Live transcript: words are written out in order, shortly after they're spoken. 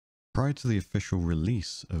Prior to the official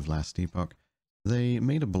release of Last Epoch, they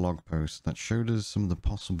made a blog post that showed us some of the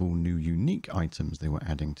possible new unique items they were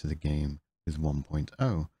adding to the game with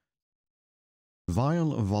 1.0.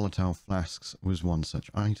 Vial of Volatile Flasks was one such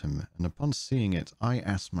item, and upon seeing it, I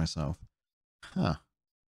asked myself,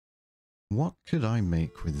 what could I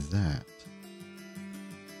make with that?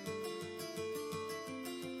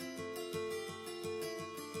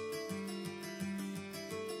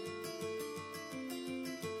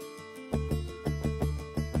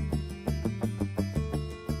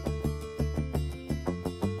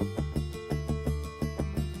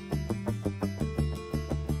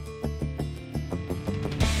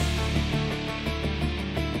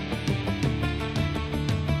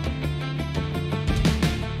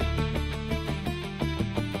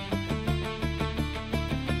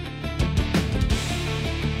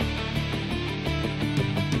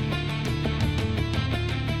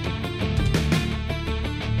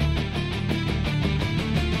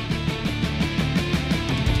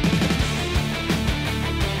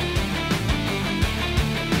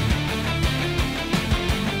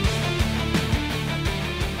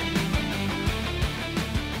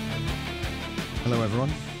 Hello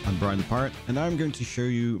everyone, I'm Brian the Pirate, and I'm going to show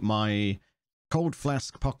you my cold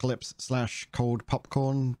flask apocalypse slash cold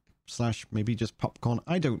popcorn slash maybe just popcorn.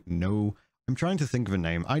 I don't know. I'm trying to think of a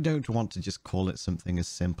name. I don't want to just call it something as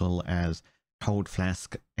simple as cold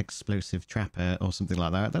flask explosive trapper or something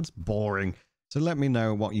like that. That's boring. So let me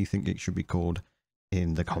know what you think it should be called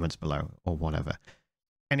in the comments below or whatever.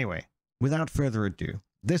 Anyway, without further ado,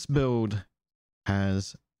 this build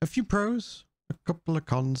has a few pros, a couple of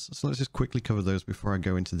cons, so let's just quickly cover those before I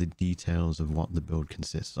go into the details of what the build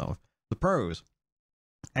consists of. The pros: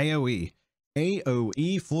 AoE.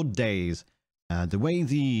 AoE for days. The way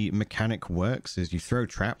the mechanic works is you throw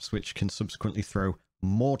traps, which can subsequently throw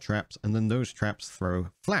more traps, and then those traps throw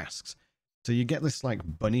flasks. So you get this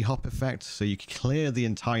like bunny hop effect, so you clear the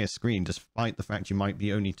entire screen despite the fact you might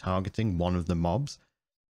be only targeting one of the mobs.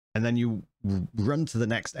 And then you run to the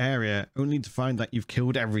next area only to find that you've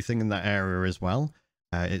killed everything in that area as well.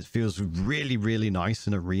 It feels really, really nice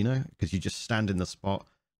in arena because you just stand on the spot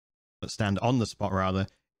rather,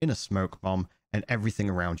 in a smoke bomb, and everything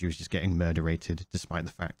around you is just getting murderated despite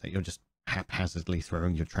the fact that you're just haphazardly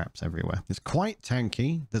throwing your traps everywhere. It's quite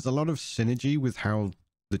tanky. There's a lot of synergy with how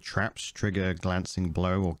the traps trigger glancing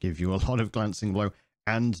blow or give you a lot of glancing blow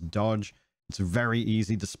and dodge. It's very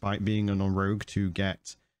easy, despite being on a rogue, to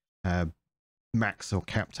get max or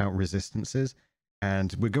capped out resistances,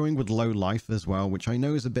 and we're going with low life as well, which I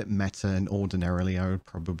know is a bit meta and ordinarily I would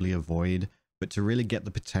probably avoid, but to really get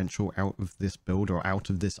the potential out of this build or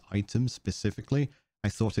out of this item specifically, I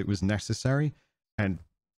thought it was necessary. And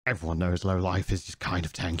everyone knows low life is just kind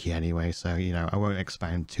of tanky anyway, so you know, I won't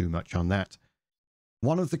expand too much on that.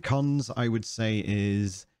 One of the cons I would say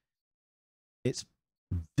is it's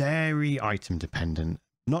very item dependent.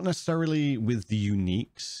 Not necessarily with the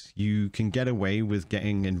uniques. You can get away with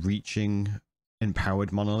getting and reaching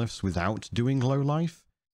empowered monoliths without doing low life.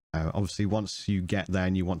 Obviously, once you get there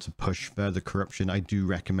and you want to push further corruption, I do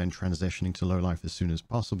recommend transitioning to low life as soon as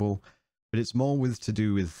possible. But it's more to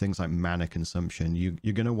do with things like mana consumption.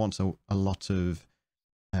 You're going to want a lot of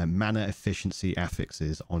mana efficiency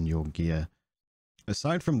affixes on your gear.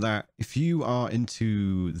 Aside from that, if you are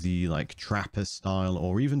into the like trapper style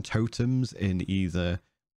or even totems in either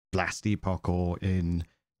Last Epoch or in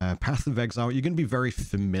Path of Exile, you're going to be very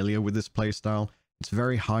familiar with this playstyle. It's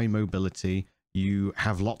very high mobility. You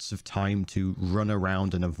have lots of time to run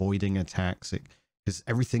around and avoiding attacks because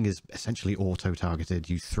everything is essentially auto-targeted.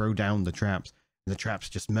 You throw down the traps and the traps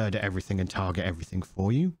just murder everything and target everything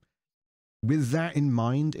for you. With that in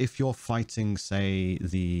mind, if you're fighting, say,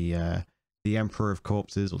 the Emperor of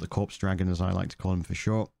Corpses, or the Corpse Dragon as I like to call him for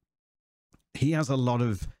short, he has a lot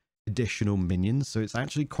of additional minions, so it's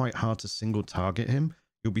actually quite hard to single target him.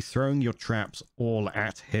 You'll be throwing your traps all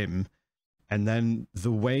at him, and then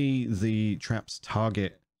the way the traps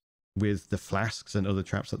target with the flasks and other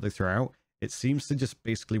traps that they throw out, it seems to just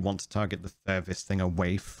basically want to target the furthest thing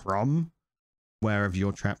away from wherever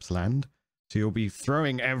your traps land. So you'll be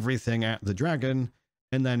throwing everything at the dragon,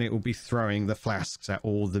 and then it will be throwing the flasks at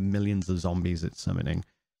all the millions of zombies it's summoning.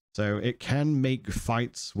 So it can make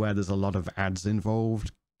fights where there's a lot of ads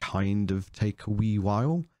involved kind of take a wee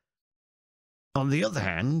while. On the other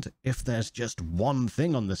hand, if there's just one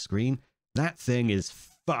thing on the screen, that thing is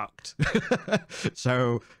fucked.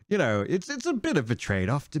 So, you know, it's a bit of a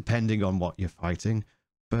trade-off depending on what you're fighting.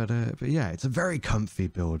 But yeah, it's a very comfy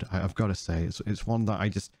build, I've got to say. It's one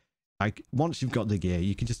that once you've got the gear,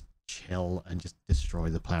 you can just chill and just destroy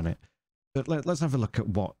the planet. But let's have a look at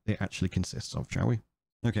what it actually consists of, shall we?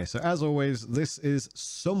 Okay, so as always, this is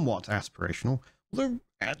somewhat aspirational, although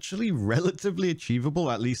actually relatively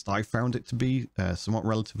achievable. At least I found it to be somewhat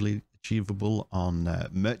relatively achievable on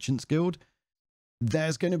Merchant's Guild.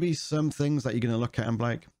 There's going to be some things that you're going to look at and be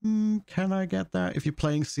like, can I get that? If you're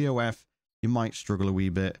playing COF, you might struggle a wee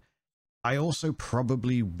bit. I also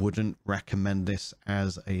probably wouldn't recommend this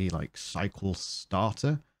as a like cycle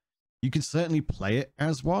starter. You can certainly play it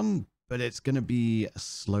as one, but it's going to be a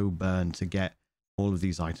slow burn to get all of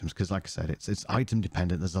these items, because like I said, it's item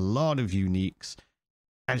dependent. There's a lot of uniques.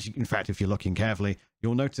 In fact, if you're looking carefully,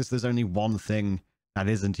 you'll notice there's only one thing that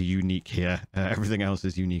isn't a unique here. Everything else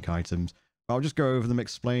is unique items. I'll just go over them,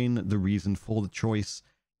 explain the reason for the choice,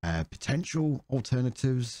 potential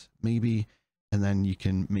alternatives maybe, and then you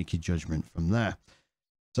can make your judgment from there.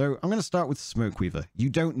 So I'm going to start with Smoke Weaver. You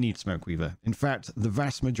don't need Smoke Weaver. In fact, the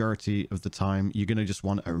vast majority of the time, you're going to just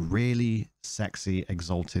want a really sexy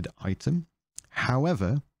exalted item.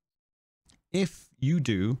 However, if you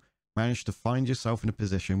do manage to find yourself in a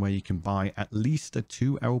position where you can buy at least a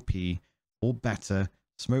 2 LP or better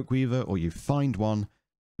Smoke Weaver, or you find one,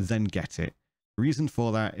 then get it. The reason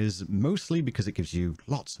for that is mostly because it gives you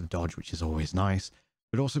lots of dodge, which is always nice,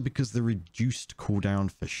 but also because the reduced cooldown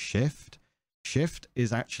for Shift. Shift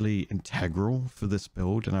is actually integral for this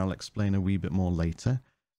build, and I'll explain a wee bit more later,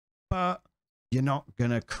 but you're not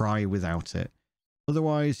going to cry without it.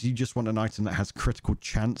 Otherwise, you just want an item that has critical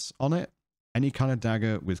chance on it. Any kind of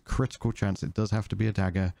dagger with critical chance, it does have to be a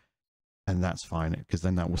dagger, and that's fine, because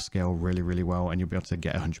then that will scale really, really well, and you'll be able to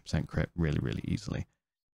get 100% crit really, really easily.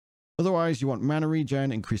 Otherwise, you want mana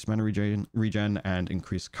regen, increased mana regen, and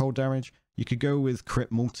increased cold damage. You could go with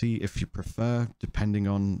crit multi if you prefer, depending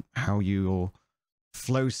on how your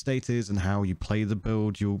flow state is and how you play the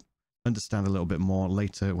build. You'll understand a little bit more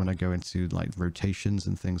later when I go into like rotations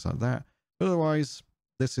and things like that. But otherwise,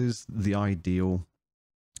 this is the ideal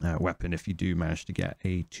weapon if you do manage to get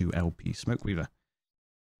a 2 LP Smoke Weaver.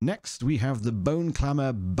 Next, we have the Bone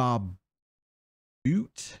Clamor Barboot.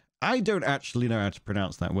 I don't actually know how to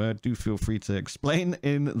pronounce that word. Do feel free to explain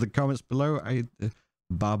in the comments below.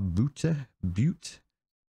 Barboot?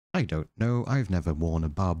 I don't know. I've never worn a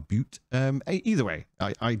barboot. Either way,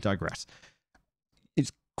 I digress.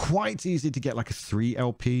 It's quite easy to get like a 3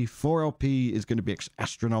 LP. 4 LP is going to be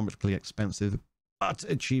astronomically expensive, but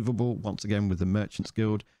achievable once again with the Merchant's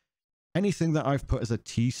Guild. Anything that I've put as a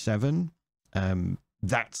T7,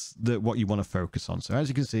 that's what you want to focus on. So as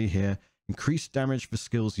you can see here, increased damage for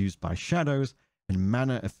skills used by shadows, and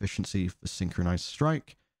mana efficiency for synchronized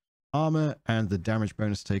strike, armor, and the damage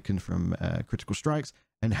bonus taken from critical strikes,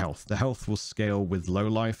 and health. The health will scale with low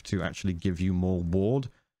life to actually give you more ward.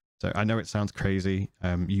 So I know it sounds crazy.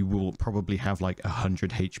 You will probably have like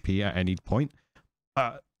 100 HP at any point,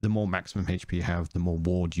 but the more maximum HP you have, the more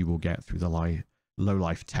ward you will get through the low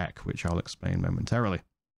life tech, which I'll explain momentarily.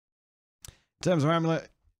 In terms of amulet,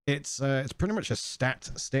 it's pretty much a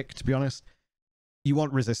stat stick, to be honest. You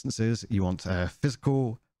want resistances, you want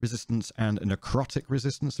physical resistance and necrotic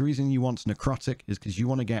resistance. The reason you want necrotic is because you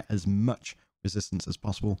want to get as much resistance as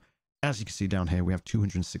possible. As you can see down here, we have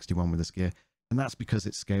 261 with this gear, and that's because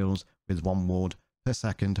it scales with 1 ward per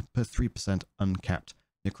second per 3% uncapped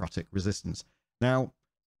necrotic resistance. Now,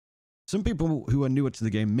 some people who are newer to the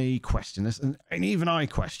game may question this, and even I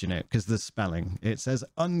question it because the spelling. It says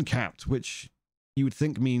uncapped, which you would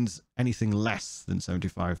think means anything less than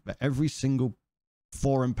 75, but every single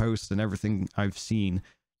forum post and everything I've seen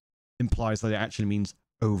implies that it actually means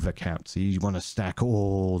overcapped. So you want to stack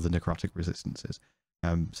all the necrotic resistances.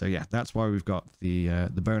 So yeah, that's why we've got the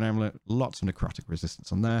bone amulet. Lots of necrotic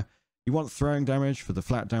resistance on there. You want throwing damage for the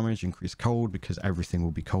flat damage, increase cold because everything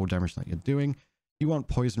will be cold damage that you're doing. You want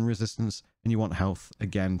poison resistance, and you want health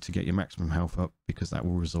again to get your maximum health up because that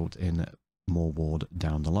will result in more ward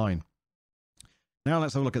down the line. Now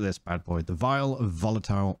let's have a look at this bad boy, the Vial of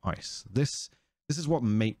Volatile Ice. This is what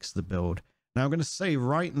makes the build. Now I'm going to say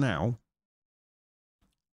right now,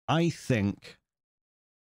 I think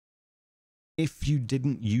if you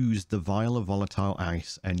didn't use the Vial of Volatile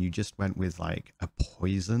Ice and you just went with like a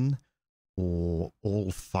poison or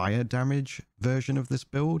all fire damage version of this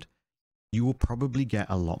build, you will probably get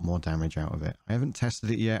a lot more damage out of it. I haven't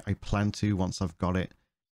tested it yet. I plan to once I've got it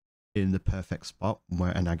in the perfect spot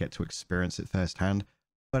and I get to experience it firsthand.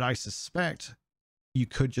 But I suspect you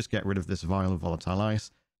could just get rid of this Vial of Volatile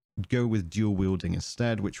Ice, go with dual wielding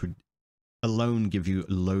instead, which would alone give you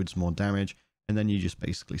loads more damage, and then you just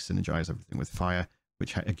basically synergize everything with fire,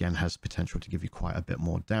 which again has potential to give you quite a bit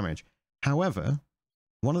more damage. However,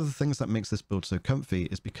 one of the things that makes this build so comfy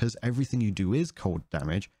is because everything you do is cold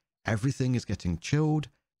damage, everything is getting chilled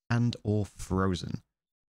and or frozen.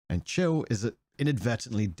 And chill is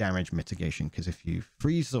inadvertently damage mitigation, because if you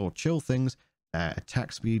freeze or chill things, their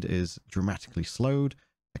attack speed is dramatically slowed,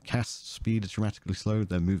 their cast speed is dramatically slowed,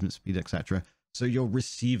 their movement speed, etc. So you're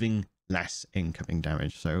receiving less incoming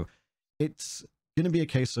damage. So it's going to be a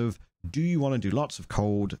case of, do you want to do lots of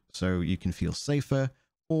cold so you can feel safer,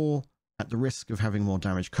 or at the risk of having more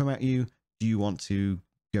damage come at you, do you want to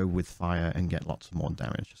go with fire and get lots more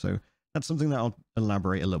damage? So that's something that I'll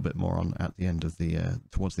elaborate a little bit more on at the end of the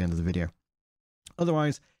towards the end of the video.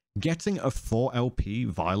 Otherwise, getting a 4 LP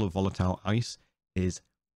Vial of Volatile Ice is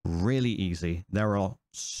really easy. There are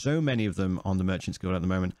so many of them on the Merchant's Guild at the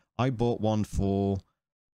moment. I bought one for,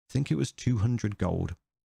 I think it was 200 gold.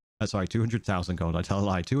 Sorry, 200,000 gold. I tell a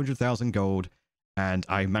lie. 200,000 gold, and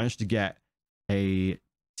I managed to get a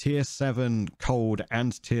tier 7 cold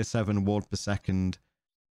and tier 7 ward per second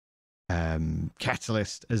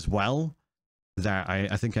catalyst as well, that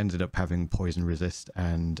I think ended up having poison resist,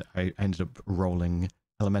 and I ended up rolling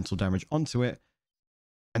elemental damage onto it,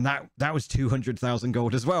 and that was 200,000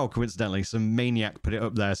 gold as well, coincidentally. Some maniac put it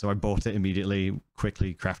up there, so I bought it immediately,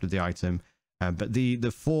 quickly crafted the item. But the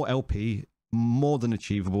 4 LP, more than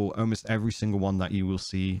achievable. Almost every single one that you will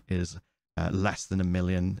see is less than 1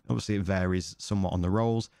 million. Obviously it varies somewhat on the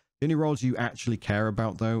rolls. The only rolls you actually care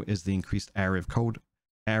about though is the increased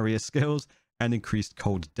area skills and increased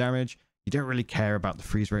cold damage. You don't really care about the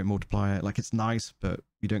freeze rate multiplier. Like, it's nice, but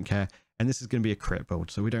you don't care. And this is going to be a crit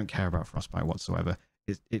build, so we don't care about frostbite whatsoever.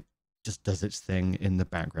 It just does its thing in the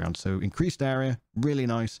background. So increased area, really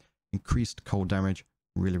nice. Increased cold damage,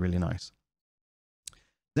 really, really nice.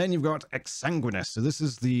 Then you've got Exsanguinous. So this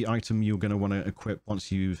is the item you're going to want to equip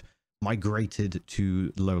once you've migrated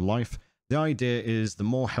to low life. The idea is the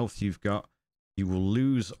more health you've got, you will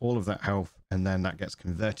lose all of that health, and then that gets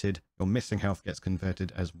converted. Your missing health gets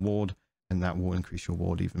converted as ward, and that will increase your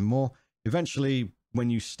ward even more. Eventually, when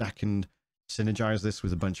you stack and synergize this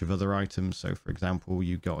with a bunch of other items, so for example,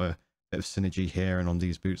 you got a bit of synergy here and on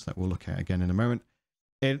these boots that we'll look at again in a moment,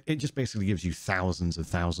 it just basically gives you thousands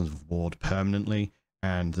of ward permanently,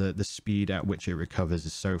 and the speed at which it recovers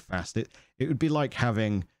is so fast. It would be like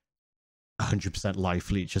having 100% life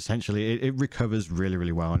leech, essentially. It recovers really,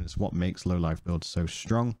 really well, and it's what makes low life builds so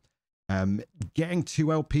strong. Getting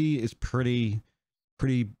 2 LP is pretty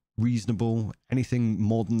reasonable. Anything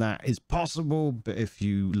more than that is possible, but if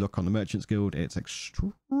you look on the Merchant's Guild, it's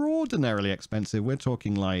extraordinarily expensive. We're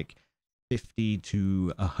talking like 50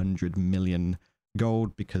 to 100 million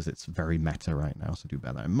gold, because it's very meta right now, so do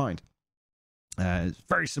bear that in mind. It's a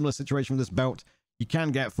very similar situation with this belt. You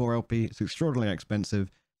can get 4 LP, it's extraordinarily expensive.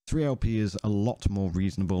 3 LP is a lot more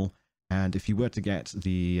reasonable, and if you were to get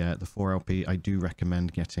the 4 LP, I do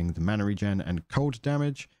recommend getting the mana regen and cold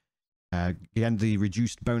damage. Again, the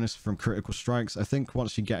reduced bonus from critical strikes. I think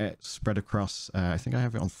once you get it spread across, I think I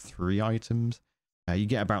have it on 3 items, you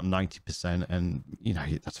get about 90%, and you know,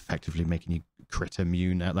 that's effectively making you crit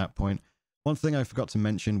immune at that point. One thing I forgot to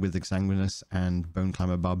mention with Exsanguinous and Bone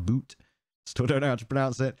Climber Barboot, still don't know how to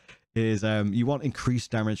pronounce it, is you want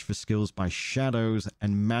increased damage for skills by shadows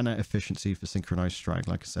and mana efficiency for synchronized strike.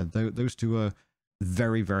 Like I said, those two are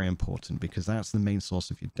very, very important, because that's the main source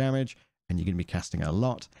of your damage, and you're going to be casting it a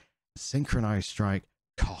lot. Synchronized strike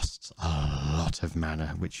costs a lot of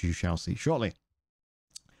mana, which you shall see shortly.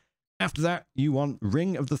 After that, you want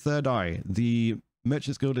Ring of the Third Eye. The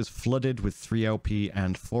Merchant's Guild is flooded with 3 LP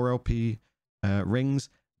and 4 LP rings.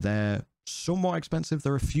 They're somewhat expensive.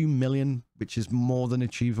 They're a few million, which is more than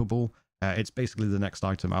achievable. It's basically the next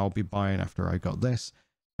item I'll be buying after I got this.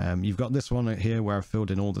 You've got this one here where I've filled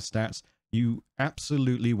in all the stats. You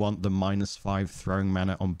absolutely want the -5 throwing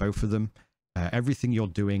mana on both of them. Everything you're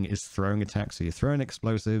doing is throwing attacks, so you're throwing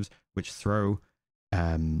explosives, which throw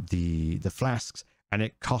the flasks, and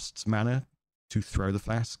it costs mana to throw the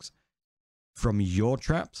flasks from your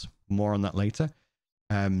traps. More on that later.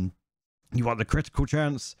 You want the critical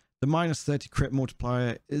chance. The -30 crit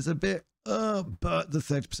multiplier is a bit, but the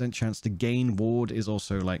 30% chance to gain ward is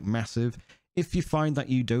also like massive. If you find that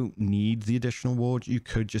you don't need the additional ward, you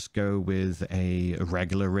could just go with a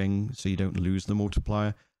regular ring so you don't lose the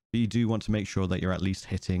multiplier. But you do want to make sure that you're at least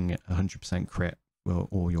hitting 100% crit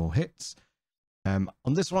or your hits.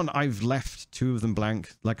 On this one, I've left 2 of them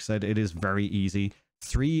blank. Like I said, it is very easy.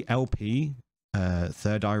 3 LP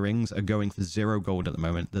Third Eye rings are going for 0 gold at the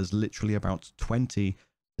moment. There's literally about 20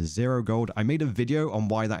 0 gold. I made a video on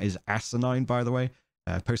why that is asinine, by the way.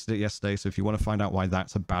 I posted it yesterday, so if you want to find out why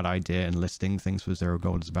that's a bad idea and listing things for 0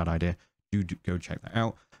 gold is a bad idea, do go check that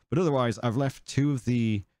out. But otherwise, I've left 2 of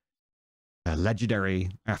the legendary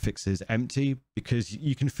affixes empty, because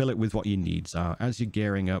you can fill it with what your needs are. As you're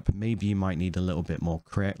gearing up, maybe you might need a little bit more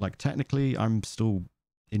crit. Like, technically, I'm still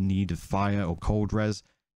in need of fire or cold res,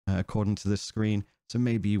 according to this screen. So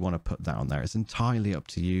maybe you want to put that on there. It's entirely up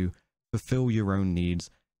to you. Fulfill your own needs.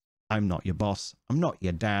 I'm not your boss. I'm not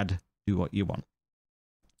your dad. Do what you want.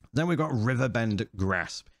 Then we've got Riverbend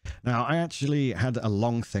Grasp. Now, I actually had a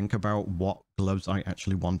long think about what gloves I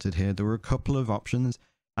actually wanted here. There were a couple of options,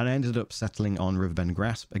 and I ended up settling on Riverbend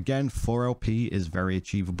Grasp. Again, 4 LP is very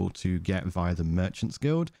achievable to get via the Merchant's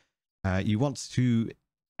Guild. You want to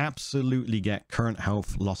absolutely get current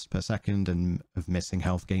health lost per second and of missing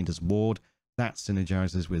health gained as ward. That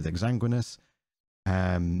synergizes with Exsanguinous.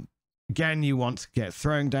 Again, you want to get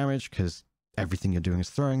throwing damage because everything you're doing is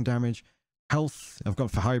throwing damage. Health, I've gone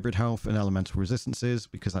for hybrid health and elemental resistances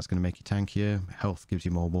because that's going to make you tankier. Health gives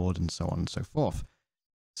you more ward and so on and so forth.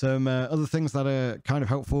 Some other things that are kind of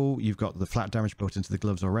helpful. You've got the flat damage built into the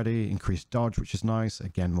gloves already. Increased dodge, which is nice.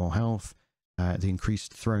 Again, more health. The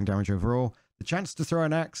increased throwing damage overall. The chance to throw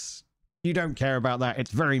an axe, you don't care about that.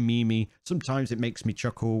 It's very memey. Sometimes it makes me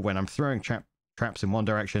chuckle when I'm throwing traps in one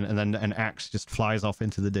direction and then an axe just flies off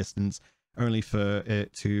into the distance, only for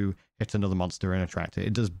it to hit another monster and attract it.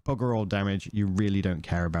 It does bugger all damage. You really don't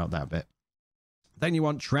care about that bit. Then you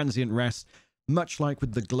want Transient Rest. Much like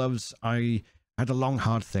with the gloves, I had a long,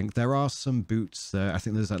 hard think. There are some boots. I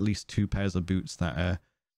think there's at least 2 pairs of boots that are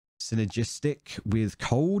synergistic with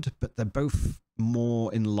cold, but they're both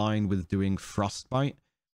more in line with doing Frostbite,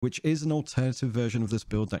 which is an alternative version of this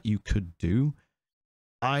build that you could do.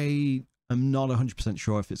 I'm not 100%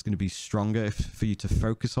 sure if it's going to be stronger for you to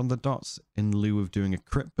focus on the dots in lieu of doing a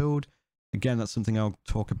crit build. Again, that's something I'll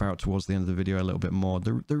talk about towards the end of the video a little bit more.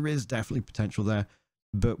 There is definitely potential there,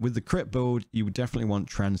 but with the crit build, you would definitely want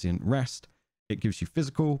Transient Rest. It gives you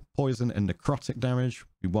physical, poison, and necrotic damage.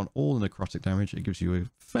 You want all the necrotic damage. It gives you a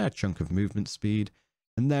fair chunk of movement speed.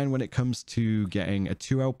 And then when it comes to getting a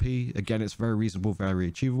 2 LP, again, it's very reasonable, very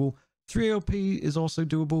achievable. 3 LP is also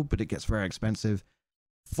doable, but it gets very expensive.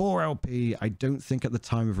 4 LP, I don't think at the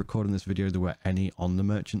time of recording this video there were any on the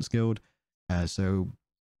Merchant's Guild. So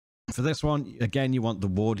for this one, again, you want the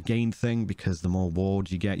ward gain thing, because the more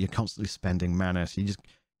ward you get, you're constantly spending mana. So you're just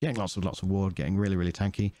getting lots of ward, getting really, really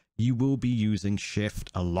tanky. You will be using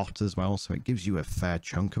shift a lot as well, so it gives you a fair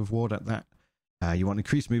chunk of ward at that. You want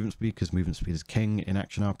increased movement speed, because movement speed is king in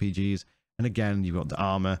action RPGs. And again, you've got the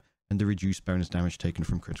armor and the reduced bonus damage taken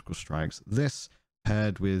from critical strikes. This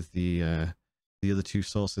paired with the other 2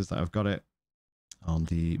 sources that I've got it on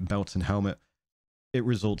the belt and helmet, it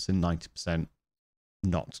results in 90%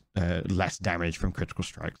 not less damage from critical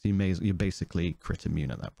strikes. You're basically crit immune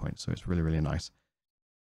at that point, so it's really, really nice.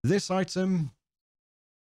 This item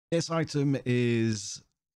is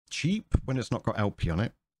cheap when it's not got LP on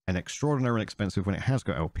it, and extraordinarily expensive when it has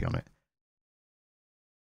got LP on it.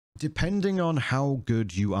 Depending on how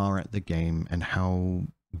good you are at the game and how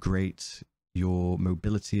great your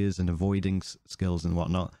mobility is and avoiding skills and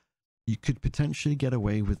whatnot, you could potentially get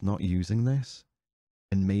away with not using this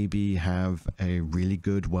and maybe have a really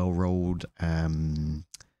good, well-rolled,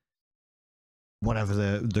 whatever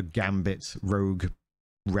the Gambit Rogue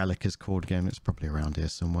relic is called again. It's probably around here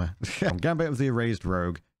somewhere. Gambit of the Erased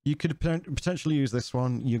Rogue. You could potentially use this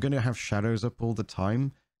one. You're going to have shadows up all the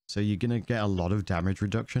time, so you're going to get a lot of damage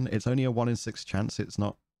reduction. It's only a 1 in 6 chance. It's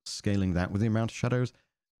not scaling that with the amount of shadows,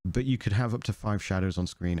 but you could have up to 5 shadows on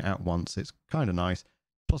screen at once. It's kind of nice.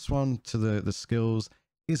 +1 to the skills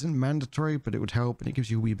isn't mandatory, but it would help, and it gives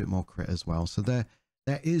you a wee bit more crit as well. So there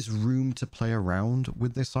is room to play around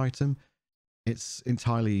with this item. It's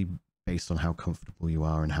entirely based on how comfortable you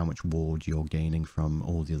are and how much ward you're gaining from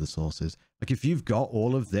all the other sources. Like, if you've got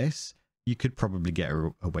all of this, you could probably get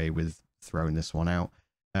away with throwing this one out.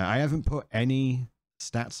 I haven't put any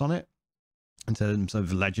stats on it in terms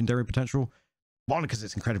of legendary potential. One, because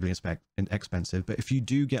it's incredibly expensive, but if you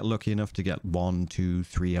do get lucky enough to get 1, 2,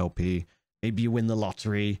 3 LP, maybe you win the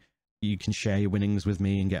lottery, you can share your winnings with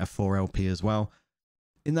me and get a 4 LP as well.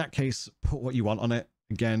 In that case, put what you want on it.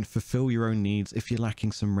 Again, fulfill your own needs. If you're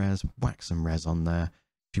lacking some res, whack some res on there.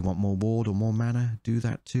 If you want more ward or more mana, do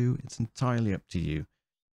that too. It's entirely up to you.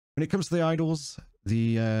 When it comes to the idols,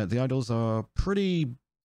 the idols are pretty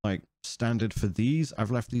like standard for these.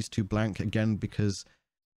 I've left these 2 blank again because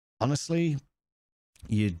honestly,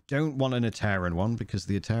 you don't want an Ateran one, because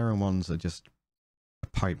the Ateran ones are just a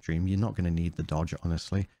pipe dream. You're not going to need the dodge,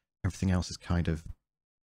 honestly. Everything else is kind of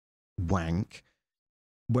wank.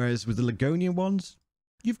 Whereas with the Ligonian ones,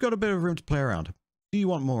 you've got a bit of room to play around. Do you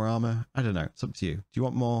want more armor? I don't know. It's up to you. Do you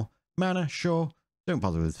want more mana? Sure. Don't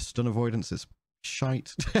bother with stun avoidance. It's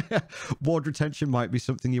shite. Ward retention might be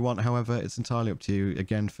something you want. However, it's entirely up to you.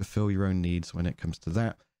 Again, fulfill your own needs when it comes to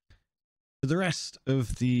that. For the rest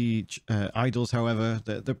of the idols, however,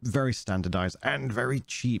 they're very standardized and very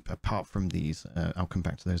cheap apart from these. I'll come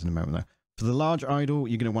back to those in a moment though. For the large idol,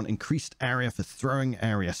 you're going to want increased area for throwing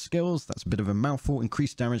area skills. That's a bit of a mouthful.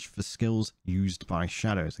 Increased damage for skills used by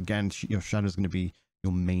shadows. Again, your shadow is going to be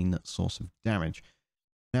your main source of damage.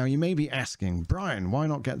 Now, you may be asking, Brian, why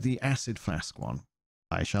not get the acid flask one?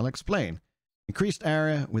 I shall explain. Increased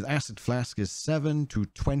area with acid flask is 7 to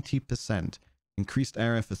 20%. Increased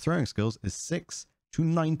area for throwing skills is 6 to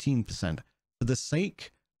 19%. For the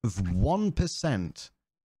sake of 1%,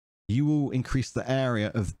 you will increase the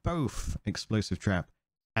area of both explosive trap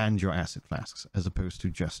and your acid flasks, as opposed to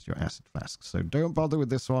just your acid flasks. So don't bother with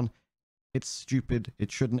this one. It's stupid.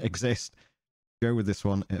 It shouldn't exist. Go with this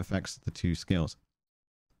one. It affects the two skills.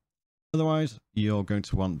 Otherwise, you're going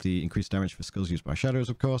to want the increased damage for skills used by shadows,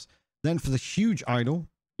 of course. Then for the huge idol,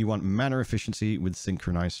 you want mana efficiency with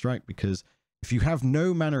synchronized strike, because if you have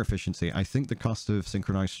no mana efficiency, I think the cost of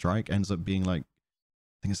synchronized strike ends up being like,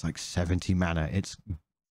 I think it's like 70 mana. It's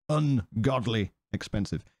ungodly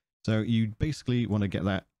expensive. So you basically want to get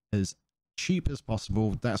that as cheap as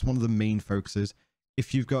possible. That's one of the main focuses.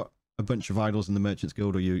 If you've got a bunch of idols in the Merchants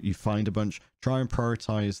Guild, or you find a bunch, try and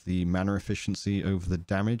prioritize the mana efficiency over the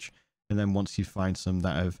damage. And then once you find some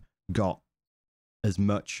that have got as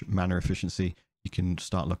much mana efficiency, you can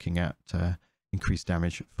start looking at increased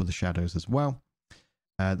damage for the shadows as well.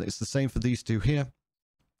 It's the same for these two here.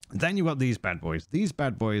 Then you've got these bad boys. These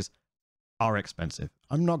bad boys are expensive.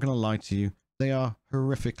 I'm not going to lie to you. They are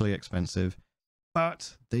horrifically expensive,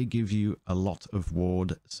 but they give you a lot of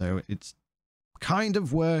ward. So it's kind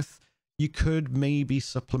of worth. You could maybe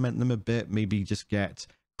supplement them a bit, maybe just get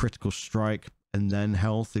critical strike and then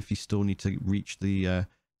health if you still need to reach the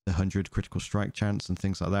 100 critical strike chance and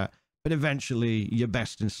things like that. But eventually your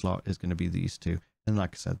best in slot is going to be these two. And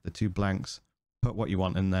like I said, the two blanks, put what you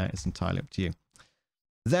want in there. It's entirely up to you.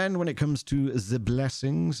 Then when it comes to the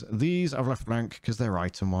blessings, these I've left blank because they're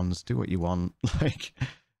item ones. Do what you want. Like,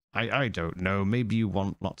 I don't know. Maybe you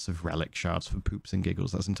want lots of relic shards for poops and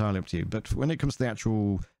giggles. That's entirely up to you. But when it comes to the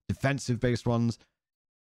actual defensive based ones,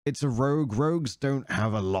 it's a rogue. Rogues don't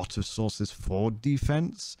have a lot of sources for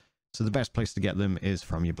defense. So the best place to get them is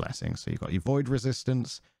from your blessings. So you've got your void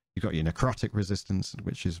resistance. You've got your necrotic resistance,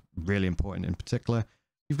 which is really important in particular.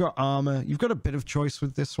 You've got armor. You've got a bit of choice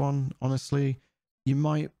with this one, honestly. You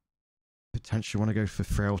might potentially want to go for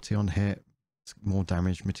frailty on hit. It's more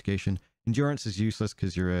damage mitigation. Endurance is useless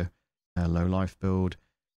because you're a low life build.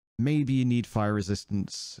 Maybe you need fire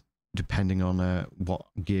resistance depending on what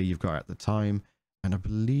gear you've got at the time. And I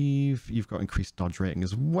believe you've got increased dodge rating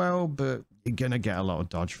as well, but you're going to get a lot of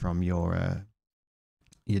dodge from your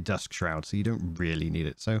Dusk Shroud, so you don't really need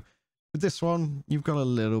it. So with this one, you've got a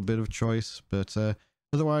little bit of choice, but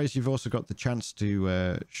otherwise you've also got the chance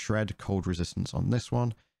to shred cold resistance on this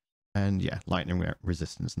one. And yeah, lightning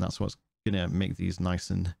resistance, and that's what's going to make these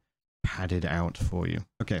nice and padded out for you.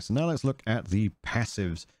 Okay, so now let's look at the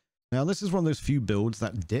passives. Now, this is one of those few builds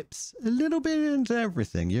that dips a little bit into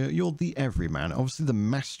everything. You're the everyman. Obviously, the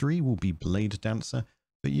mastery will be Bladedancer,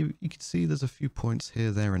 but you can see there's a few points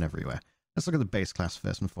here, there, and everywhere. Let's look at the base class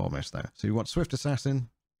first and foremost, though. So you want Swift Assassin,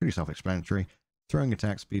 pretty self-explanatory. Throwing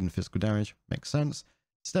attack, speed, and physical damage, makes sense.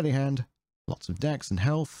 Steady hand, lots of dex and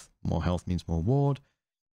health. More health means more ward.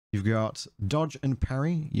 You've got dodge and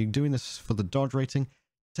parry. You're doing this for the dodge rating.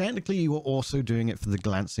 Technically, you are also doing it for the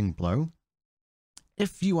glancing blow.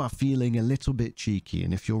 If you are feeling a little bit cheeky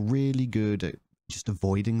and if you're really good at just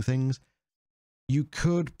avoiding things, you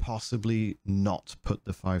could possibly not put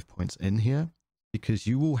the 5 points in here, because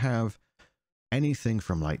you will have anything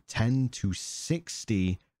from like 10 to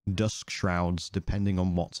 60 Dusk Shrouds depending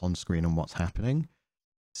on what's on screen and what's happening.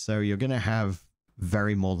 So you're going to have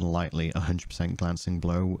very more than likely 100% glancing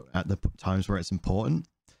blow at the times where it's important.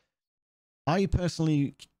 I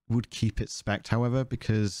personally would keep it spec'd, however,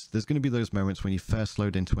 because there's going to be those moments when you first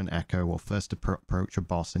load into an echo or first approach a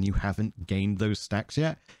boss and you haven't gained those stacks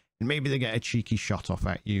yet, and maybe they get a cheeky shot off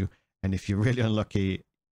at you, and if you're really unlucky,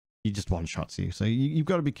 he just one-shots you. So you've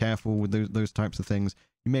got to be careful with those types of things.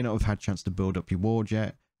 You may not have had a chance to build up your ward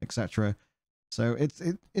yet, etc. So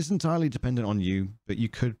it's entirely dependent on you, but you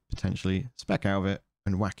could potentially spec out of it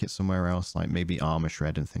and whack it somewhere else, like maybe armor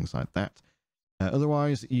shred and things like that.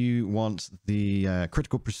 Otherwise, you want the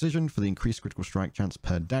critical precision for the increased critical strike chance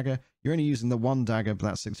per dagger. You're only using the one dagger, but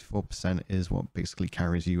that 64% is what basically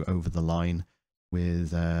carries you over the line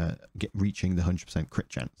with reaching the 100% crit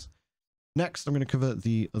chance. Next, I'm going to cover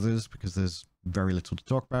the others because there's very little to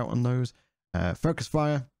talk about on those. Focus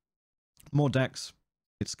fire, more dex,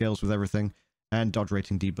 it scales with everything, and dodge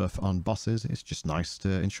rating debuff on bosses. It's just nice to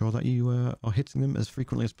ensure that you are hitting them as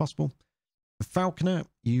frequently as possible. For Falconer,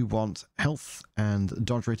 you want health and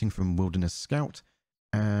dodge rating from Wilderness Scout.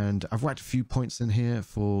 And I've whacked a few points in here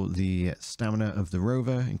for the stamina of the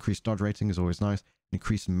rover. Increased dodge rating is always nice.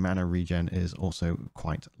 Increased mana regen is also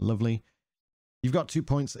quite lovely. You've got 2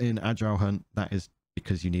 points in Agile Hunt. That is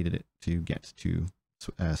because you needed it to get to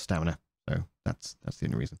stamina. So that's the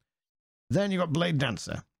only reason. Then you've got Blade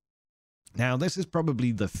Dancer. Now, this is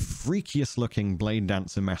probably the freakiest looking Blade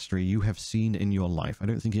Dancer mastery you have seen in your life. I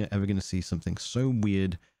don't think you're ever going to see something so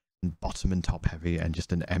weird and bottom and top heavy and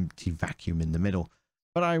just an empty vacuum in the middle.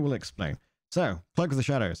 But I will explain. So, Cloak of the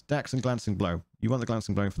Shadows, Dex and Glancing Blow. You want the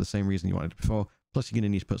Glancing Blow for the same reason you wanted it before. Plus, you're going to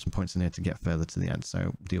need to put some points in here to get further to the end,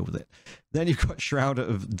 so deal with it. Then you've got Shroud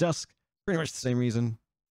of Dusk. Pretty much the same reason.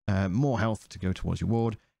 More health to go towards your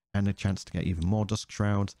ward, and a chance to get even more Dusk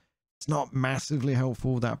Shrouds. It's not massively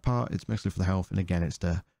helpful, that part. It's mostly for the health, and again, it's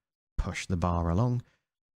to push the bar along.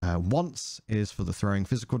 Once is for the throwing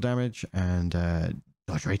physical damage, and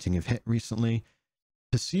dodge rating if hit recently.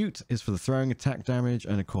 Pursuit is for the throwing attack damage,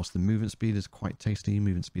 and of course the movement speed is quite tasty.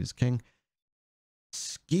 Movement speed is king.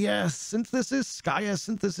 Skya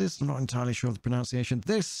Synthesis, I'm not entirely sure of the pronunciation.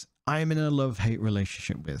 This, I am in a love-hate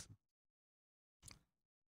relationship with.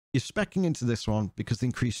 You're speccing into this one because of the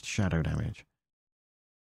increased shadow damage.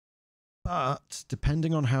 But,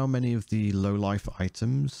 depending on how many of the low-life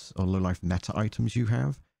items, or low-life meta items you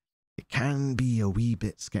have, it can be a wee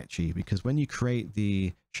bit sketchy, because when you create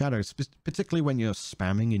the shadows, particularly when you're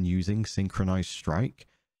spamming and using Synchronized Strike,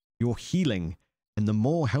 you're healing, and the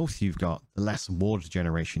more health you've got, the less ward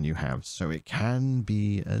generation you have, so it can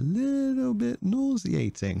be a little bit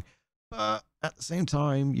nauseating, but at the same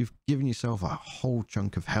time, you've given yourself a whole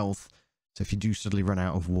chunk of health, so if you do suddenly run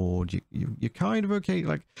out of ward, you're kind of okay.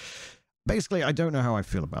 Like, basically, I don't know how I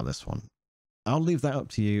feel about this one. I'll leave that up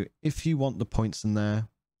to you. If you want the points in there,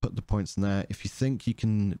 put the points in there. If you think you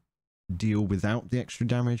can deal without the extra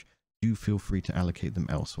damage, do feel free to allocate them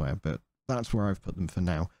elsewhere, but that's where I've put them for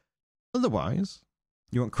now. Otherwise,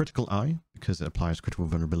 you want Critical Eye, because it applies critical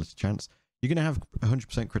vulnerability chance. You're going to have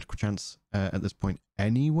 100% critical chance at this point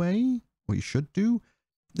anyway, what you should do.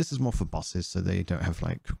 This is more for bosses, so they don't have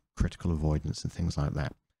like critical avoidance and things like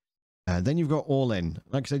that. Then you've got All In.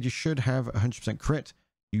 Like I said, you should have 100% crit.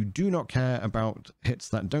 You do not care about hits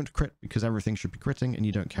that don't crit, because everything should be critting, and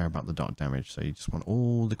you don't care about the dot damage, so you just want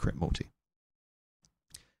all the crit multi.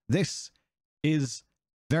 This is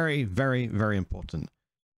very, very, very important.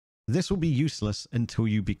 This will be useless until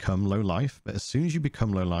you become low life, but as soon as you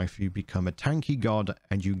become low life, you become a tanky god,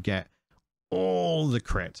 and you get all the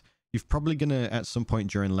crit. You're probably going to, at some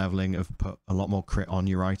point during leveling, have put a lot more crit on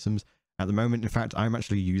your items. At the moment, in fact, I'm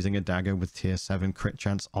actually using a dagger with tier 7 crit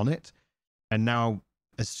chance on it, and now,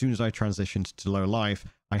 as soon as I transitioned to low life,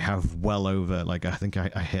 I have well over, like, I think I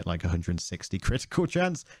hit like 160 critical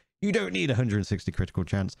chance. You don't need 160 critical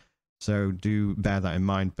chance, so do bear that in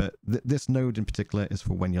mind. But this node in particular is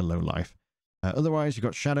for when you're low life. Otherwise, you've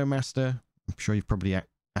got Shadow Master. I'm sure you've probably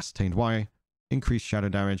ascertained why. Increased shadow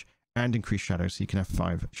damage and increased shadows, so you can have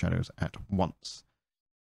 5 shadows at once.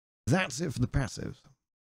 That's it for the passive.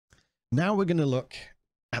 Now we're going to look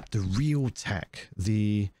at the real tech,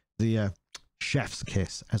 the chef's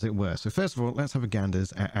kiss, as it were. So first of all, let's have a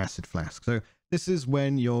ganders at Acid Flask. So this is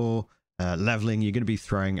when you're leveling, you're going to be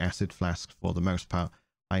throwing Acid Flask for the most part.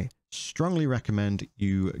 I strongly recommend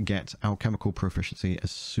you get alchemical proficiency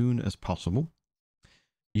as soon as possible.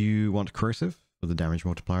 You want corrosive for the damage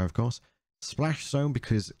multiplier, of course. Splash zone,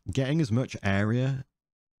 because getting as much area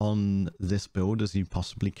on this build as you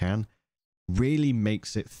possibly can really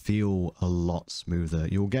makes it feel a lot smoother.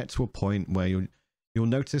 You'll get to a point where you'll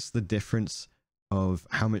notice the difference of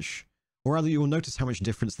how much, or rather you'll notice how much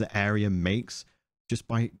difference the area makes just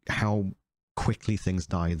by how quickly things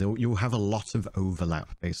die. You'll have a lot of overlap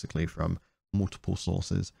basically from multiple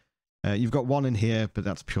sources. You've got one in here, but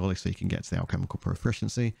that's purely so you can get to the alchemical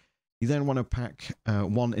proficiency. You then want to pack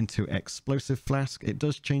one into Explosive Flask. It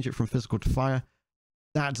does change it from physical to fire.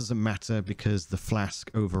 That doesn't matter because the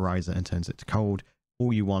flask overrides it and turns it to cold.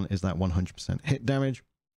 All you want is that 100% hit damage.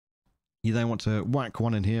 You then want to whack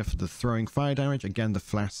one in here for the throwing fire damage. Again, the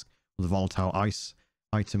flask with the volatile ice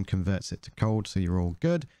item converts it to cold, so you're all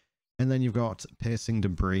good. And then you've got piercing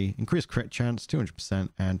debris, increased crit chance 200%,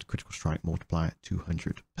 and critical strike multiplier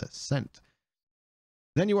 200%.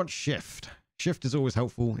 Then you want shift. Shift is always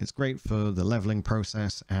helpful. It's great for the leveling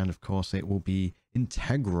process, and of course it will be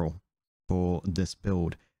integral for this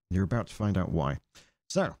build. You're about to find out why.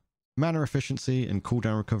 So, mana efficiency and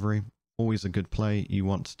cooldown recovery, always a good play. You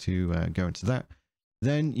want to go into that.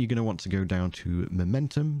 Then you're going to want to go down to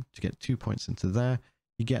momentum to get 2 points into there.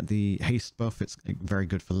 You get the haste buff. It's very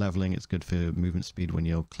good for leveling. It's good for movement speed when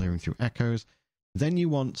you're clearing through echoes. Then you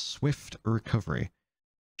want swift recovery.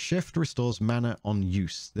 Shift restores mana on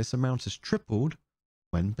use. This amount is tripled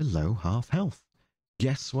when below half health.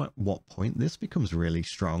 Guess what point this becomes really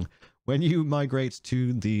strong? When you migrate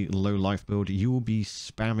to the low life build, you will be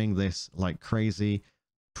spamming this like crazy,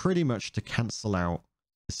 pretty much to cancel out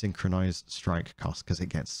the synchronized strike cost because it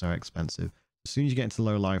gets so expensive. As soon as you get into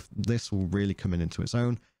low life, this will really come into its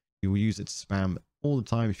own. You will use it to spam all the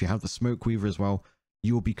time. If you have the Smoke Weaver as well,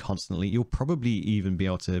 you will be constantly, you'll probably even be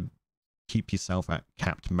able to keep yourself at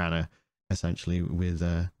capped mana, essentially, with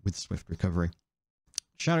swift recovery.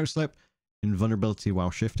 Shadow Slip, invulnerability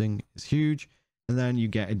while shifting is huge. And then you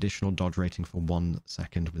get additional dodge rating for 1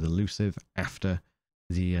 second with elusive after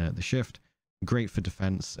the shift. Great for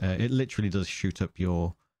defense. It literally does shoot up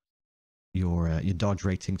your dodge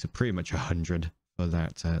rating to pretty much 100 for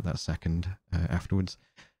that second afterwards.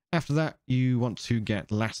 After that, you want to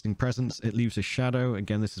get Lasting Presence. It leaves a shadow.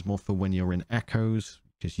 Again, this is more for when you're in echoes,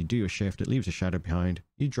 because you do a shift. It leaves a shadow behind.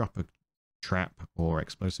 You drop a trap or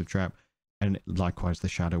explosive trap, and likewise the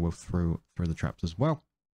shadow will throw the traps as well.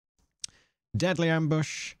 Deadly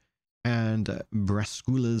Ambush and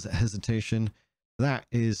Brascula's Hesitation. That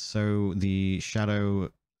is so the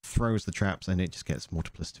shadow throws the traps and it just gets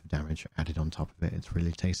multiplicative damage added on top of it. It's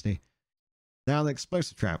really tasty. Now the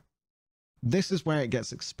explosive trap. This is where it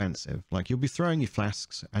gets expensive. Like, you'll be throwing your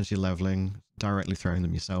flasks as you're leveling, directly throwing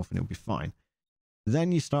them yourself, and it'll be fine.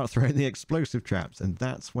 Then you start throwing the explosive traps, and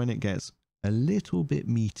that's when it gets a little bit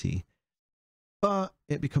meaty. But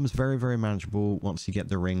it becomes very, very manageable once you get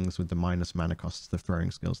the rings with the minus mana costs, the throwing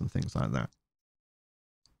skills, and things like that.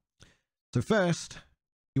 So first,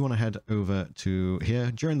 you want to head over to here.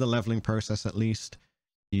 During the leveling process, at least,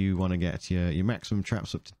 you want to get your maximum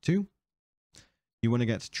traps up to 2. You want to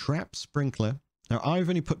get Trap Sprinkler. Now, I've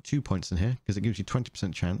only put 2 points in here because it gives you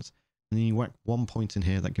 20% chance. And then you whack 1 point in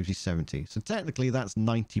here, that gives you 70. So technically, that's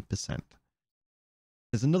 90%.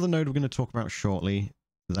 There's another node we're going to talk about shortly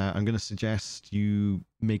that I'm going to suggest you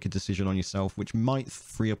make a decision on yourself, which might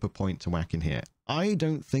free up a point to whack in here. I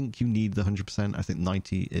don't think you need the 100%. I think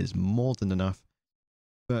 90 is more than enough.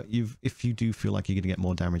 But if you do feel like you're going to get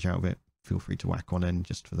more damage out of it, feel free to whack one in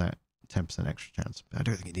just for that 10% extra chance. But I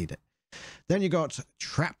don't think you need it. Then you got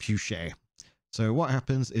Trapuchet. So what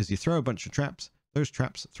happens is you throw a bunch of traps. Those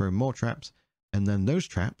traps throw more traps. And then those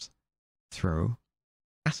traps throw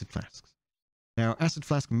acid flasks. Now, acid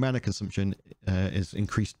flask mana consumption is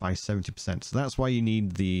increased by 70%. So that's why you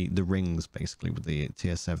need the rings, basically, with the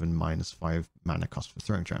tier 7 minus 5 mana cost for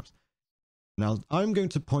throwing traps. Now, I'm going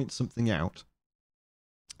to point something out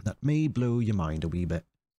that may blow your mind a wee bit.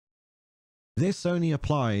 This only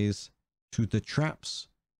applies to the traps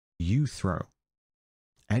you throw.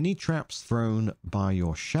 Any traps thrown by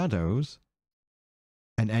your shadows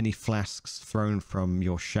and any flasks thrown from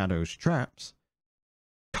your shadows traps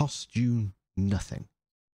cost you nothing.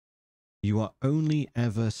 You are only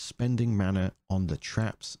ever spending mana on the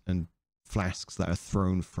traps and flasks that are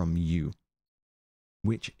thrown from you,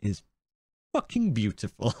 which is fucking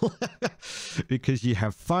beautiful because you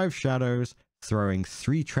have 5 shadows throwing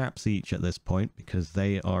 3 traps each at this point because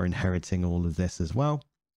they are inheriting all of this as well,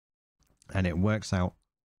 and it works out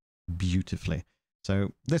beautifully.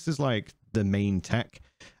 So this is like the main tech.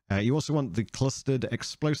 You also want the clustered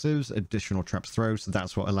explosives, additional traps throw. So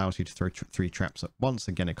that's what allows you to throw 3 traps at once.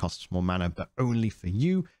 Again, it costs more mana, but only for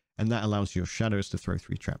you. And that allows your shadows to throw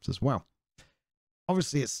 3 traps as well.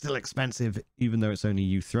 Obviously, it's still expensive, even though it's only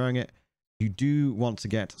you throwing it. You do want to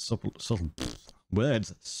get subtle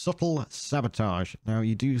sabotage. Now,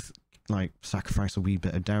 you do like sacrifice a wee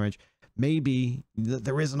bit of damage. Maybe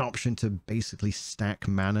there is an option to basically stack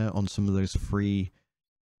mana on some of those free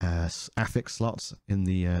affix slots in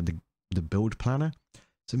the build planner.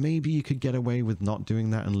 So maybe you could get away with not doing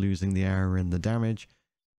that and losing the error and the damage.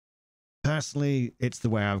 Personally, it's the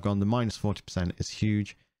way I've gone. The minus 40% is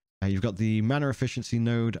huge. You've got the mana efficiency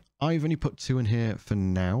node. I've only put 2 in here for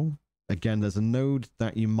now. Again, there's a node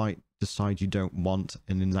that you might decide you don't want,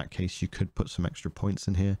 and in that case, you could put some extra points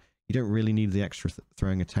in here. You don't really need the extra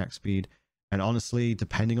throwing attack speed. And honestly,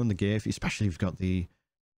 depending on the gear, especially if you've got the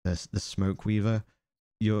Smoke Weaver,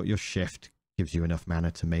 your shift gives you enough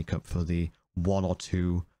mana to make up for the 1 or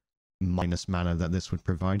 2 minus mana that this would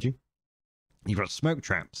provide you. You've got smoke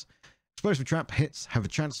traps. Explosive trap hits have a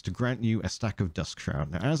chance to grant you a stack of Dusk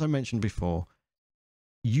Shroud. Now, as I mentioned before,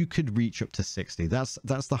 you could reach up to 60. That's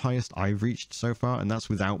the highest I've reached so far, and that's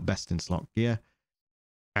without best in slot gear.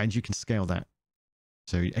 And you can scale that.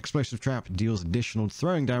 So explosive trap deals additional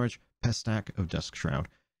throwing damage per stack of Dusk Shroud.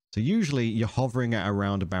 So usually you're hovering at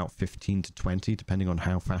around about 15 to 20, depending on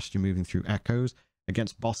how fast you're moving through echoes.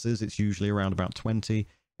 Against bosses, it's usually around about 20.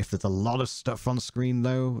 If there's a lot of stuff on screen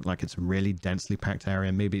though, like it's a really densely packed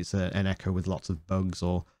area, maybe it's an echo with lots of bugs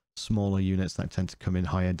or smaller units that tend to come in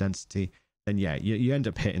higher density, then yeah, you end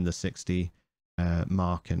up hitting the 60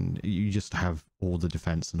 mark, and you just have all the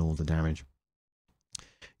defense and all the damage.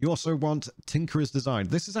 You also want Tinkerer's Design.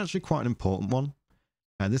 This is actually quite an important one.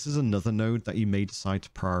 This is another node that you may decide to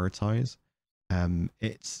prioritize.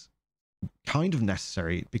 It's kind of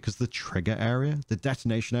necessary because the trigger area, the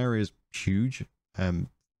detonation area is huge,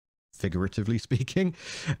 figuratively speaking,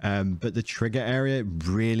 but the trigger area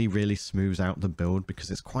really, really smooths out the build because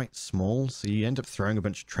it's quite small. So you end up throwing a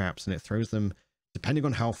bunch of traps, and it throws them, depending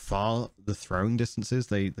on how far the throwing distance is,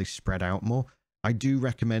 they spread out more. I do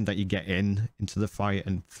recommend that you get into the fight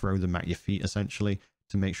and throw them at your feet, essentially,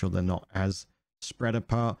 to make sure they're not as spread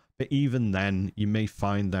apart. But even then, you may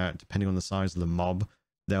find that, depending on the size of the mob,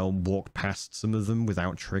 they'll walk past some of them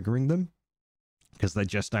without triggering them because they're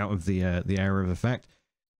just out of the area of effect.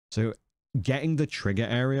 So getting the trigger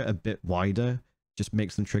area a bit wider just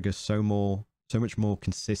makes them trigger so much more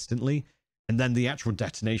consistently. And then the actual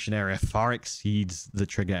detonation area far exceeds the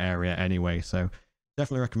trigger area anyway. So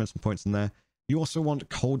definitely recommend some points in there. You also want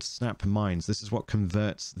cold snap mines. This is what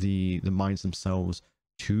converts the mines themselves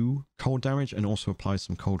to cold damage and also applies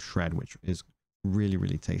some cold shred, which is really,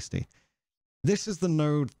 really tasty. This is the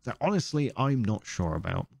node that honestly I'm not sure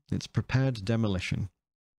about. It's prepared demolition.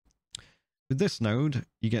 With this node,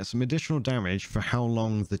 you get some additional damage for how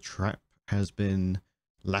long the trap has been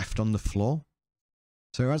left on the floor.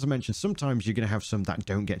 So as I mentioned, sometimes you're going to have some that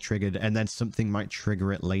don't get triggered, and then something might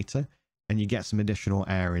trigger it later, and you get some additional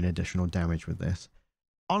air and additional damage with this.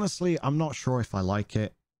 Honestly, I'm not sure if I like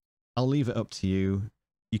it. I'll leave it up to you.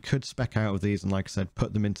 You could spec out of these and, like I said,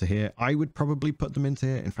 put them into here. I would probably put them into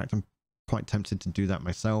here. In fact, I'm quite tempted to do that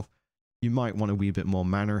myself. You might want a wee bit more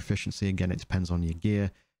mana efficiency. Again, it depends on your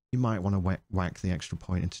gear. You might want to whack the extra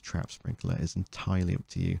point into Trap Sprinkler. It's entirely up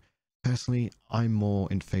to you. Personally, I'm more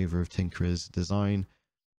in favor of Tinkerer's Design.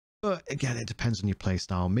 But again, it depends on your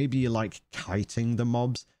playstyle. Maybe you like kiting the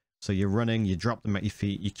mobs. So you're running, you drop them at your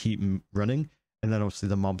feet, you keep them running. And then obviously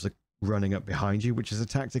the mobs are running up behind you, which is a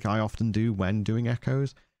tactic I often do when doing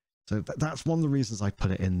echoes. So that's one of the reasons I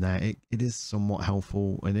put it in there. It is somewhat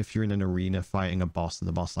helpful. And if you're in an arena fighting a boss and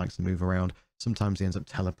the boss likes to move around, sometimes he ends up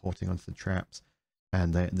teleporting onto the traps.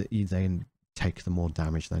 And they take the more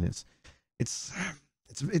damage. Then it's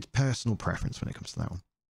personal preference when it comes to that one.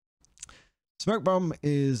 Smoke bomb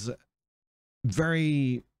is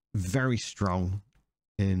very, very strong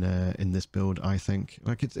in this build. I think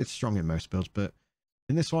like it's strong in most builds, but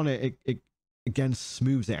in this one it again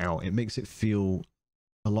smooths it out. It makes it feel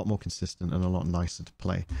a lot more consistent and a lot nicer to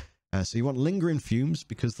play. So you want lingering fumes,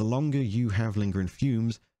 because the longer you have lingering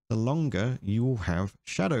fumes, the longer you will have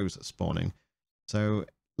shadows spawning. So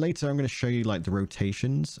later I'm going to show you like the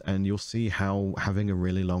rotations, and you'll see how having a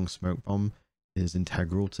really long smoke bomb is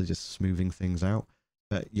integral to just smoothing things out.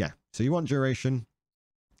 But yeah, so you want duration,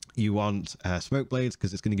 you want smoke blades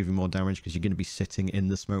because it's going to give you more damage because you're going to be sitting in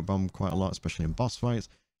the smoke bomb quite a lot, especially in boss fights.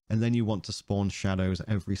 And then you want to spawn shadows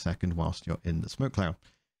every second whilst you're in the smoke cloud.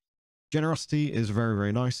 Generosity is very,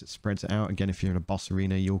 very nice. It spreads it out. Again, if you're in a boss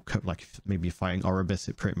arena, you'll cut, like maybe you're fighting Oribus,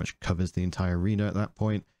 it pretty much covers the entire arena at that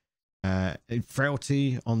point.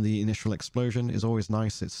 Frailty on the initial explosion is always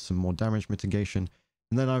nice. It's some more damage mitigation.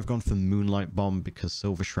 And then I've gone for Moonlight Bomb because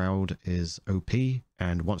Silver Shroud is OP,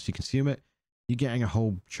 and once you consume it, you're getting a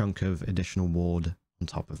whole chunk of additional ward on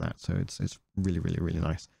top of that. So it's really, really, really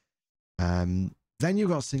nice. Then you've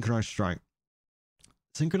got Synchronized Strike.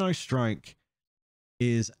 Synchronized Strike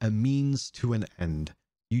is a means to an end.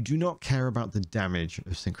 You do not care about the damage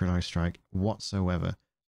of Synchronized Strike whatsoever.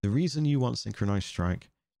 The reason you want Synchronized Strike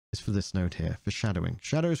is for this node here, for shadowing.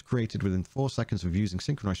 Shadows created within 4 seconds of using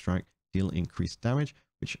Synchronized Strike deal increased damage,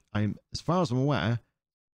 which as far as I'm aware,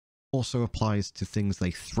 also applies to things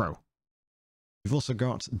they throw. We've also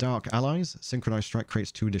got Dark Allies. Synchronized Strike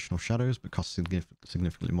creates 2 additional shadows, but costs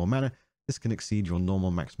significantly more mana. This can exceed your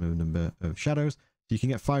normal maximum number of shadows. So you can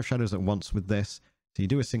get 5 shadows at once with this. So you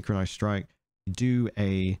do a Synchronized Strike, you do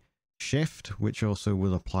a Shift, which also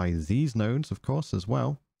will apply these nodes, of course, as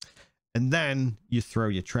well. And then you throw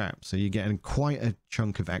your trap. So you're getting quite a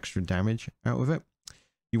chunk of extra damage out of it.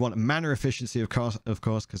 You want mana efficiency, of course,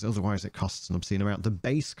 because otherwise it costs an obscene amount. The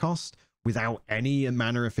base cost without any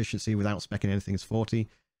mana efficiency, without specing anything, is 40.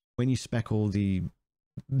 When you spec all the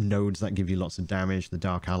nodes that give you lots of damage, the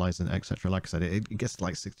Dark Allies and etc., like I said, it gets to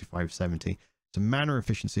like 65, 70. So mana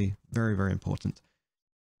efficiency, very, very important.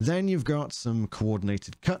 Then you've got some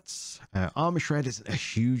coordinated cuts. Armor shred isn't a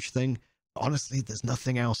huge thing. Honestly, there's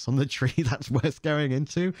nothing else on the tree that's worth going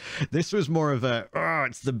into. This was more of a, oh,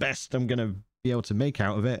 it's the best I'm going to be able to make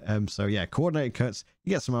out of it. So yeah, coordinated cuts, you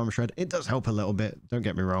get some armor shred. It does help a little bit, don't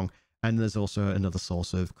get me wrong. And there's also another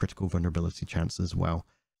source of critical vulnerability chance as well.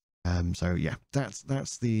 So yeah, that's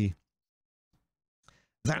the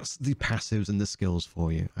passives and the skills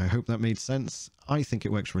for you. I hope that made sense. I think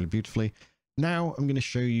it works really beautifully. Now I'm going to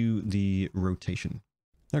show you the rotation.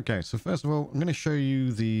 Okay, so first of all, I'm going to show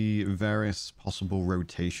you the various possible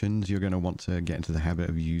rotations you're going to want to get into the habit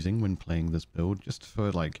of using when playing this build, just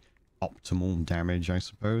for like optimal damage, I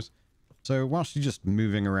suppose. So whilst you're just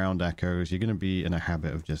moving around echoes, you're going to be in a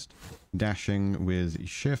habit of just dashing with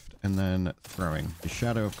shift and then throwing. The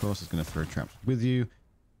shadow, of course, is going to throw traps with you.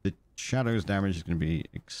 The shadow's damage is going to be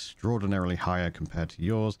extraordinarily higher compared to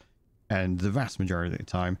yours, and the vast majority of the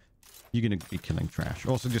time, you're going to be killing trash.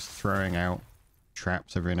 Also, just throwing out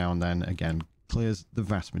traps every now and then, again, clears the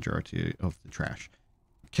vast majority of the trash.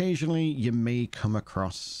 Occasionally, you may come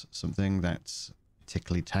across something that's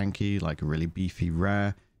particularly tanky, like a really beefy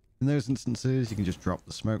rare. In those instances, you can just drop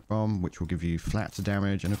the smoke bomb, which will give you flat to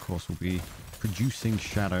damage, and of course will be producing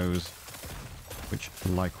shadows, which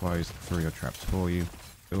likewise throw your traps for you.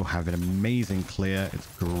 It will have an amazing clear. It's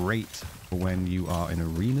great for when you are in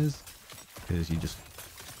arenas, because you just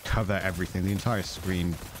cover everything. The entire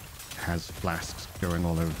screen has flasks going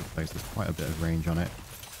all over the place. There's quite a bit of range on it,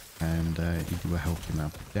 and you do a healthy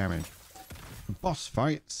amount of damage. For boss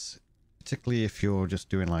fights, particularly if you're just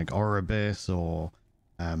doing like Oribis or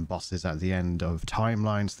bosses at the end of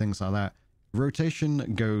timelines, things like that,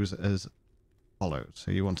 rotation goes as follows.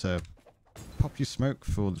 So you want to pop your smoke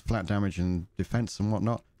for the flat damage and defense and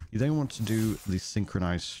whatnot. You then want to do the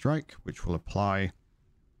synchronized strike, which will apply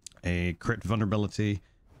a crit vulnerability.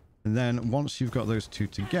 And then once you've got those two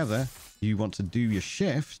together, you want to do your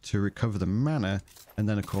shift to recover the mana. And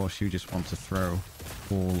then of course you just want to throw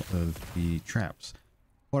all of the traps.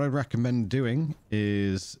 What I'd recommend doing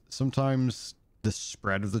is sometimes the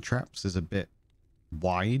spread of the traps is a bit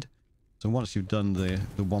wide. So once you've done the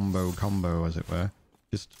wombo combo, as it were,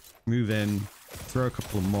 just move in, throw a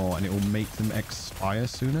couple of more, and it will make them expire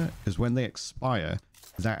sooner. Because when they expire,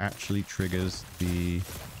 that actually triggers the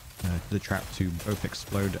trap to both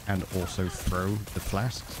explode and also throw the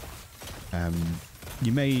flasks.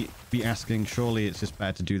 You may be asking, surely it's just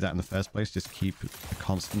better to do that in the first place, just keep a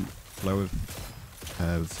constant flow of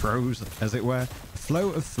throws, as it were. Flow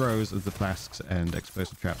of throws of the flasks and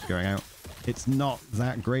explosive traps going out. It's not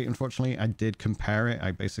that great, unfortunately. I did compare it.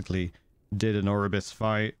 I basically did an Oribis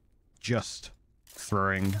fight, just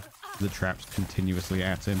throwing the traps continuously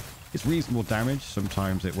at him. It's reasonable damage.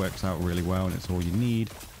 Sometimes it works out really well and it's all you need.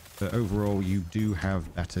 But overall, you do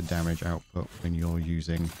have better damage output when you're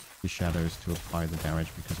using the shadows to apply the damage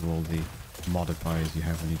because of all the modifiers you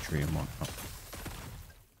have on your tree and whatnot.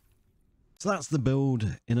 So that's the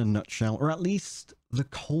build in a nutshell, or at least the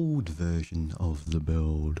cold version of the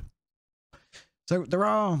build. So there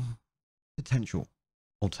are potential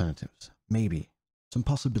alternatives, maybe some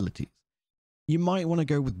possibilities. You might want to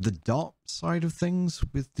go with the dot side of things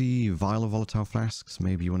with the Vial of Volatile Flasks.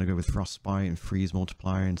 Maybe you want to go with Frostbite and Freeze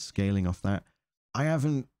Multiplier and scaling off that. I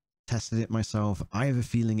haven't tested it myself. I have a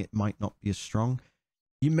feeling it might not be as strong.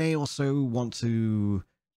 You may also want to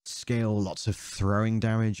scale lots of throwing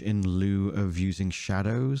damage in lieu of using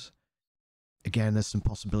shadows. Again, there's some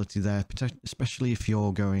possibility there, especially if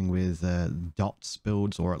you're going with dots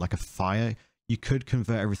builds or like a fire. You could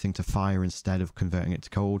convert everything to fire instead of converting it to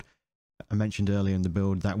cold. I mentioned earlier in the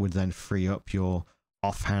build that would then free up your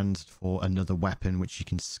offhand for another weapon, which you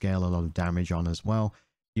can scale a lot of damage on as well.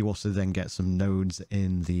 You also then get some nodes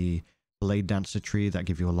in the BLADEDANCER tree that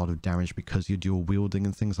give you a lot of damage because you're dual wielding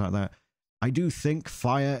and things like that. I do think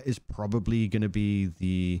fire is probably going to be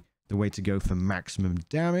the way to go for maximum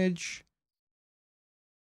damage.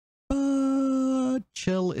 But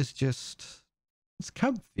chill is just, it's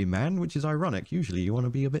comfy, man, which is ironic. Usually you want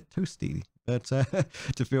to be a bit toasty, but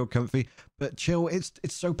to feel comfy. But chill, it's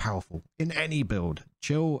so powerful in any build.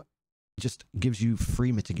 Chill just gives you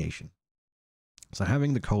free mitigation. So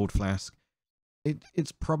having the cold flask,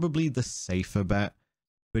 it's probably the safer bet.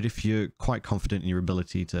 But if you're quite confident in your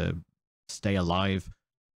ability to stay alive,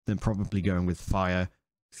 then probably going with fire,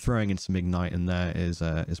 throwing in some ignite in there is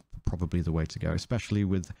probably the way to go, especially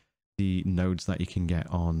with the nodes that you can get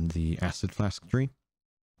on the acid flask tree.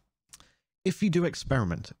 If you do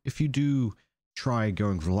experiment, if you do try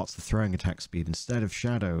going for lots of throwing attack speed instead of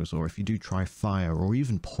shadows, or if you do try fire or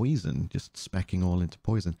even poison, just specking all into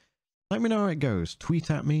poison, let me know how it goes. Tweet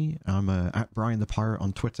at me. I'm at Brian the Pirate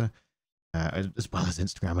on Twitter. as well as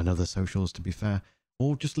Instagram and other socials, to be fair.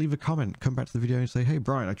 Or just leave a comment, come back to the video and say, hey,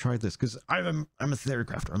 Brian, I tried this, because I'm a theory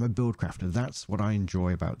crafter, I'm a build crafter. That's what I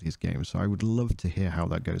enjoy about these games. So I would love to hear how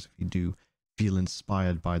that goes if you do feel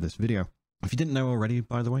inspired by this video. If you didn't know already,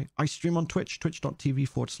 by the way, I stream on Twitch,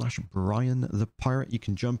 twitch.tv/Brian the Pirate. You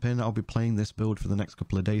can jump in. I'll be playing this build for the next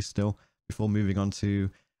couple of days still before moving on to...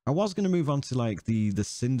 I was going to move on to like the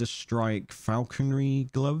Cinder Strike falconry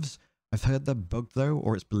gloves. I've heard they're bugged though,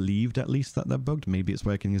 or it's believed at least that they're bugged. Maybe it's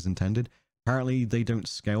working as intended. Apparently they don't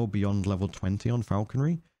scale beyond level 20 on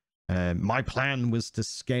falconry. My plan was to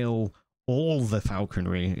scale all the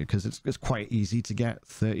falconry because it's quite easy to get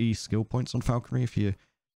 30 skill points on falconry if you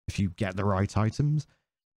get the right items.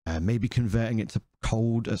 Maybe converting it to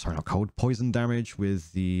poison damage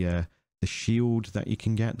with the shield that you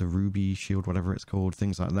can get, the ruby shield, whatever it's called,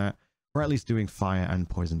 things like that. Or at least doing fire and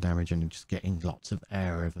poison damage and just getting lots of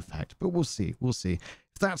area of effect. But we'll see. We'll see.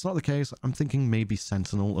 If that's not the case, I'm thinking maybe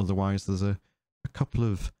Sentinel. Otherwise, there's a couple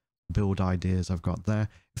of build ideas I've got there.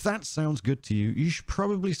 If that sounds good to you, you should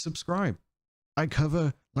probably subscribe. I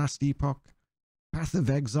cover Last Epoch, Path of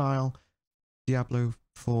Exile, Diablo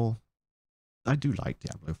 4. I do like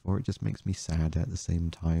Diablo 4. It just makes me sad at the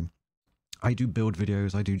same time. I do build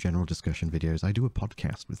videos. I do general discussion videos. I do a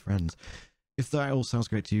podcast with friends. If that all sounds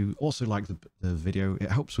great to you, also like the video.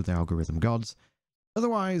 It helps with the algorithm gods.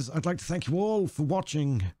 Otherwise, I'd like to thank you all for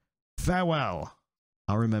watching. Farewell.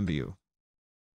 I'll remember you.